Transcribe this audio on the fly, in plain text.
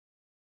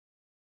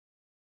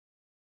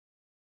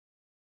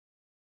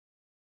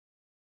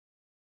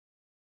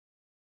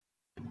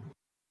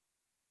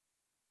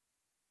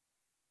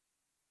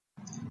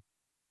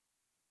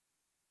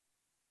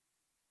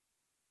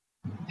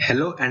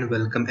Hello and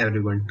welcome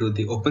everyone to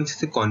the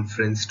openSUSE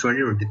Conference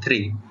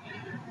 2023.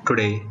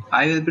 Today,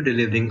 I will be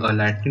delivering a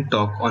lightning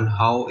talk on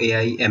how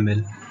AI,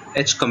 ML,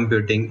 edge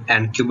computing,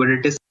 and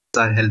Kubernetes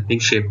are helping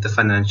shape the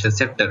financial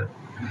sector.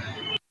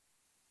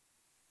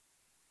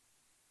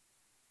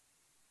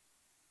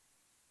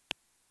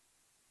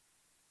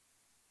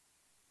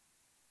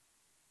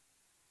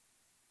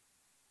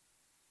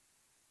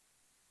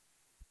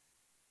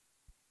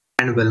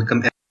 And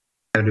welcome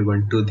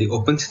everyone to the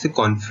openSUSE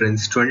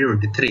Conference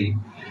 2023.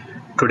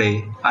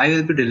 Today, I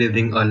will be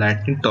delivering a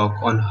lightning talk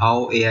on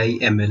how AI,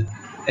 ML,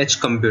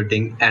 edge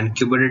computing, and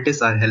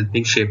Kubernetes are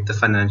helping shape the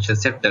financial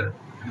sector.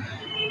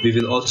 We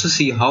will also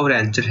see how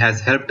Rancher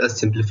has helped us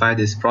simplify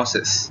this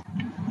process.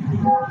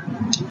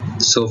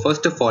 So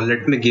first of all,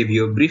 let me give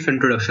you a brief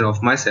introduction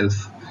of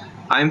myself.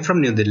 I am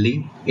from New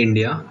Delhi,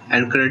 India,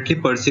 and currently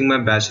pursuing my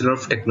Bachelor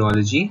of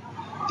Technology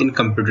in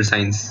Computer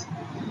Science.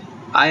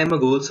 I am a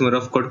Google Summer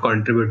of Code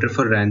contributor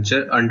for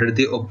Rancher under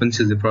the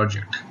openSUSE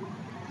project,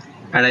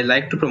 and I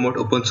like to promote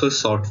open source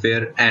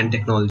software and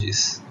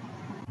technologies.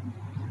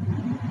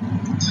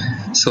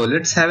 So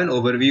let's have an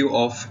overview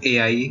of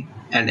AI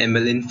and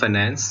ML in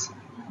finance.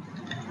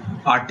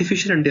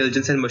 Artificial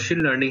intelligence and machine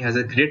learning has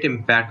a great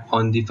impact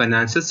on the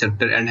financial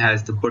sector and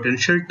has the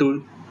potential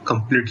to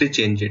completely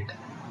change it.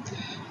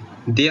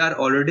 They are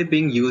already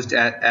being used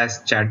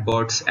as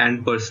chatbots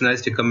and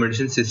personalized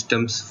recommendation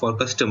systems for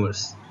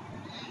customers.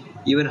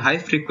 Even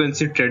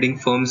high-frequency trading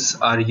firms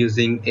are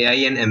using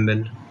AI and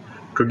ML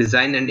to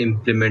design and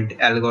implement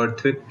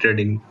algorithmic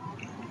trading.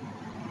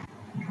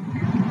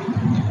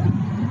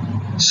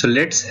 So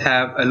let's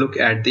have a look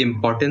at the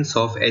importance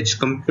of edge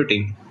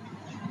computing.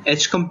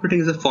 Edge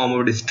computing is a form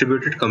of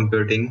distributed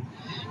computing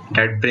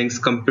that brings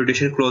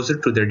computation closer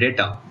to the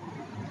data.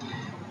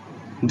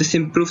 This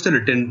improves the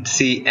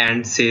latency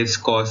and saves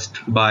cost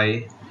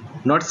by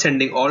not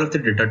sending all of the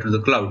data to the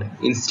cloud.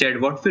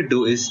 Instead, what we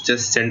do is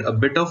just send a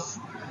bit of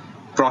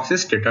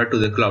processed data to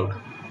the cloud.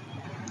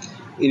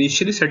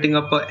 Initially, setting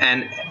up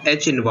an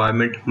edge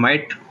environment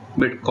might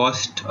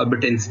cost a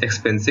bit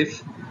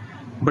expensive,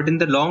 but in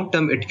the long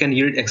term, it can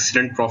yield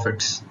excellent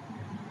profits.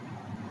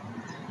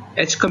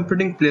 Edge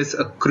computing plays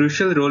a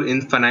crucial role in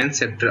the finance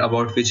sector,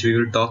 about which we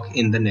will talk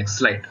in the next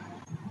slide.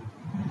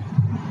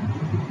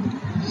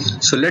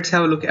 So let's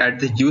have a look at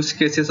the use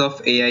cases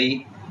of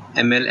AI,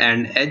 ML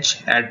and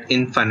edge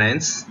in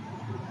finance.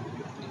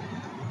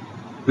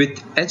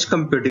 With edge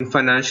computing,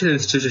 financial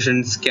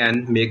institutions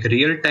can make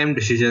real-time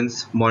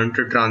decisions,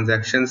 monitor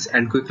transactions,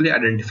 and quickly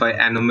identify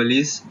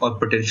anomalies or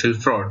potential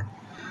fraud.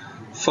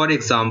 For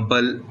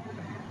example,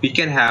 we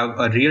can have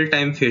a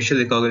real-time facial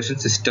recognition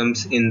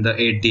systems in the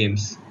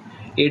ATMs.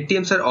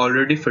 ATMs are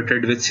already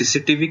fitted with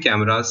CCTV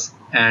cameras,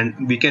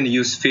 and we can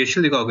use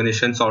facial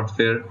recognition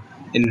software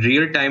in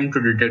real time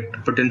to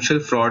detect potential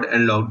fraud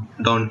and lock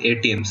down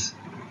ATMs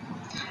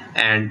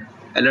and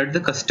alert the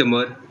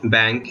customer,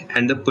 bank,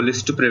 and the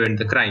police to prevent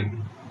the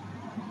crime.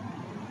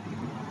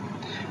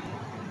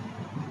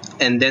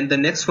 And then the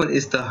next one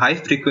is the high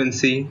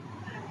frequency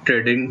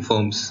trading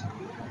firms.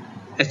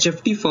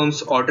 HFT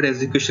firms' order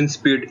execution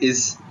speed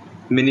is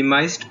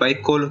minimized by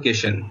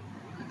co-location,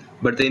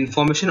 but the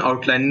information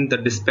outlining the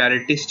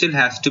disparity still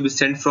has to be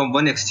sent from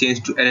one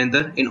exchange to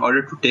another in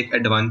order to take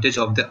advantage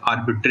of the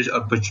arbitrage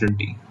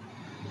opportunity.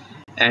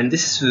 And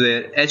this is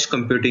where edge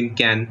computing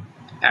can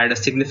add a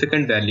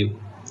significant value.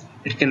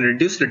 It can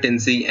reduce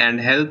latency and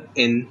help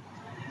in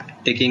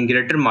taking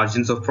greater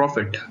margins of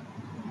profit.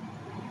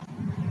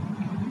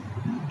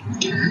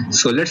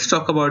 So let's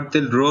talk about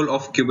the role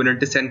of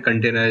Kubernetes and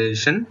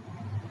containerization.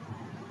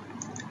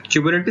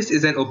 Kubernetes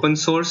is an open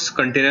source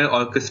container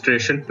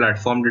orchestration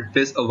platform that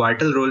plays a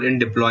vital role in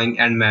deploying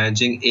and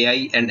managing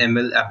AI and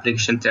ML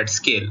applications at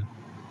scale.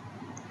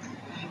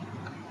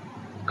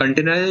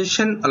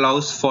 Containerization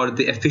allows for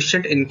the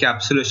efficient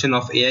encapsulation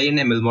of AI and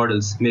ML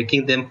models,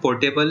 making them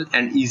portable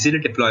and easily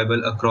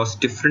deployable across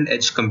different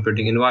edge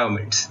computing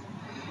environments.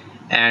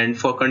 And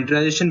for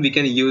containerization, we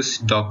can use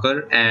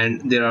Docker,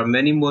 and there are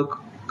many more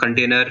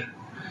container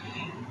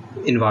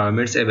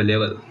environments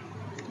available.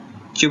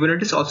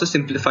 Kubernetes also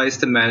simplifies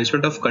the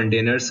management of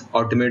containers,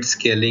 automates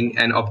scaling,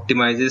 and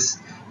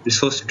optimizes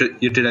resource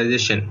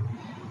utilization,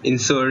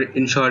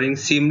 ensuring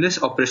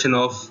seamless operation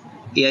of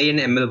AI and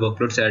ML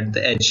workloads at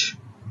the edge.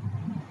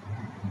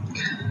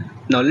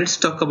 Now let's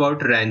talk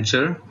about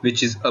Rancher,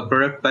 which is a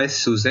product by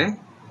SUSE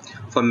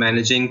for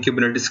managing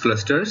Kubernetes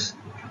clusters.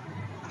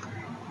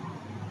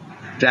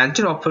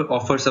 Rancher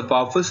offers a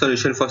powerful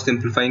solution for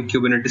simplifying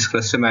Kubernetes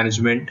cluster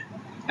management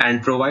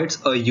and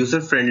provides a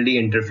user-friendly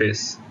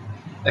interface,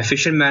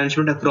 efficient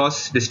management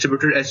across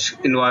distributed edge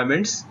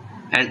environments,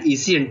 and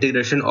easy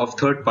integration of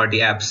third-party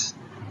apps.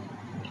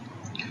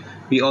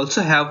 We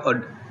also have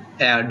a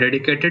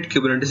dedicated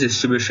Kubernetes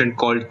distribution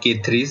called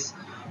K3s,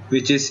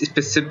 which is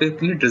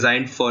specifically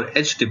designed for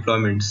edge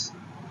deployments.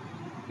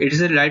 It is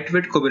a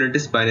lightweight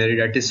Kubernetes binary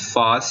that is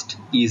fast,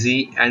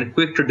 easy, and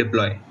quick to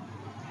deploy.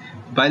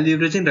 By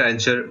leveraging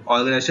Rancher,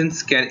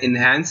 organizations can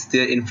enhance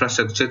their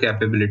infrastructure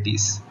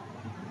capabilities.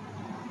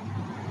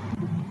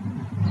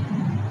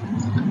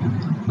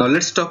 Now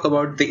let's talk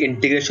about the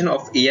integration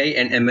of AI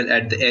and ML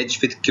at the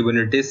edge with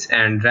Kubernetes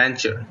and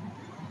Rancher.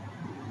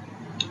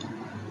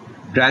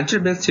 Rancher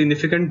brings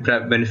significant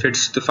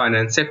benefits to the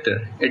finance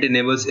sector. It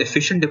enables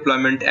efficient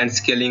deployment and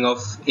scaling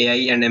of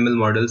AI and ML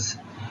models,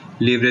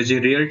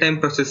 leveraging real-time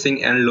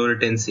processing and low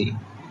latency.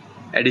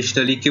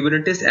 Additionally,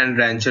 Kubernetes and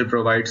Rancher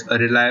provides a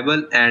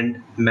reliable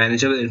and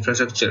manageable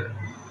infrastructure,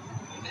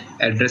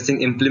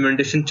 addressing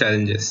implementation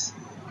challenges.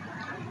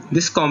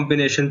 This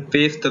combination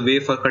paves the way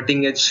for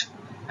cutting-edge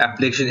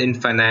applications in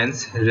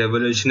finance,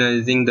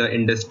 revolutionizing the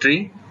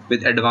industry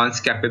with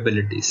advanced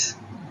capabilities.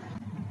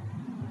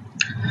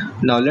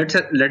 Now let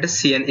us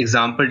see an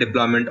example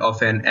deployment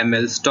of an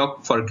ML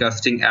stock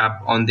forecasting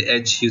app on the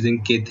edge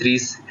using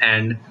K3s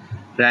and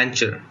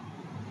Rancher.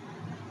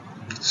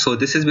 So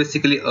this is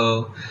basically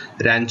a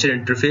Rancher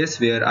interface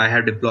where I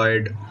have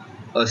deployed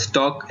a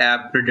stock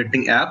app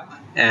predicting app,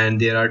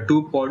 and there are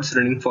two pods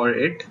running for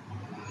it.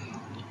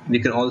 We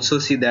can also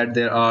see that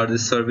there are the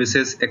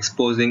services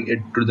exposing it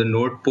to the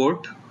node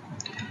port,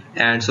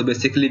 and so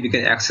basically we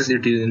can access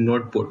it using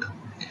node port.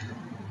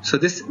 So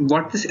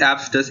what this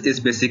app does is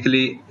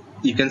basically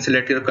you can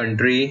select your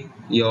country,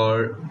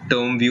 your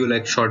term view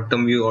like short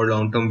term view or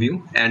long term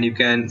view, and you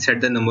can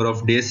set the number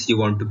of days you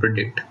want to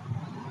predict,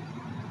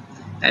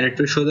 and it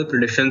will show the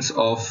predictions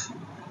of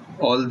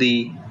all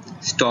the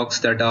stocks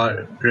that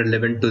are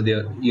relevant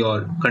to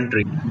your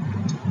country.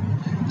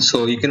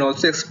 So you can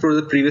also explore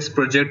the previous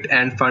project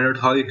and find out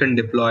how you can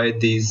deploy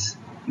this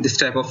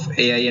type of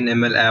AI and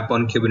ML app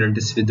on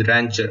Kubernetes with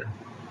Rancher.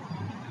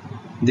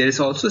 There is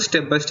also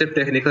step-by-step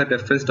technical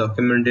reference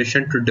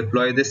documentation to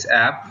deploy this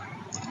app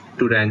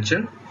to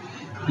Rancher.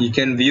 You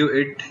can view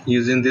it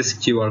using this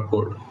QR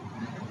code.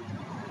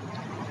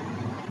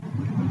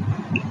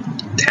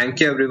 Thank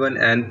you everyone,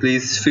 and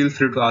please feel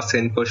free to ask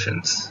any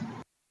questions.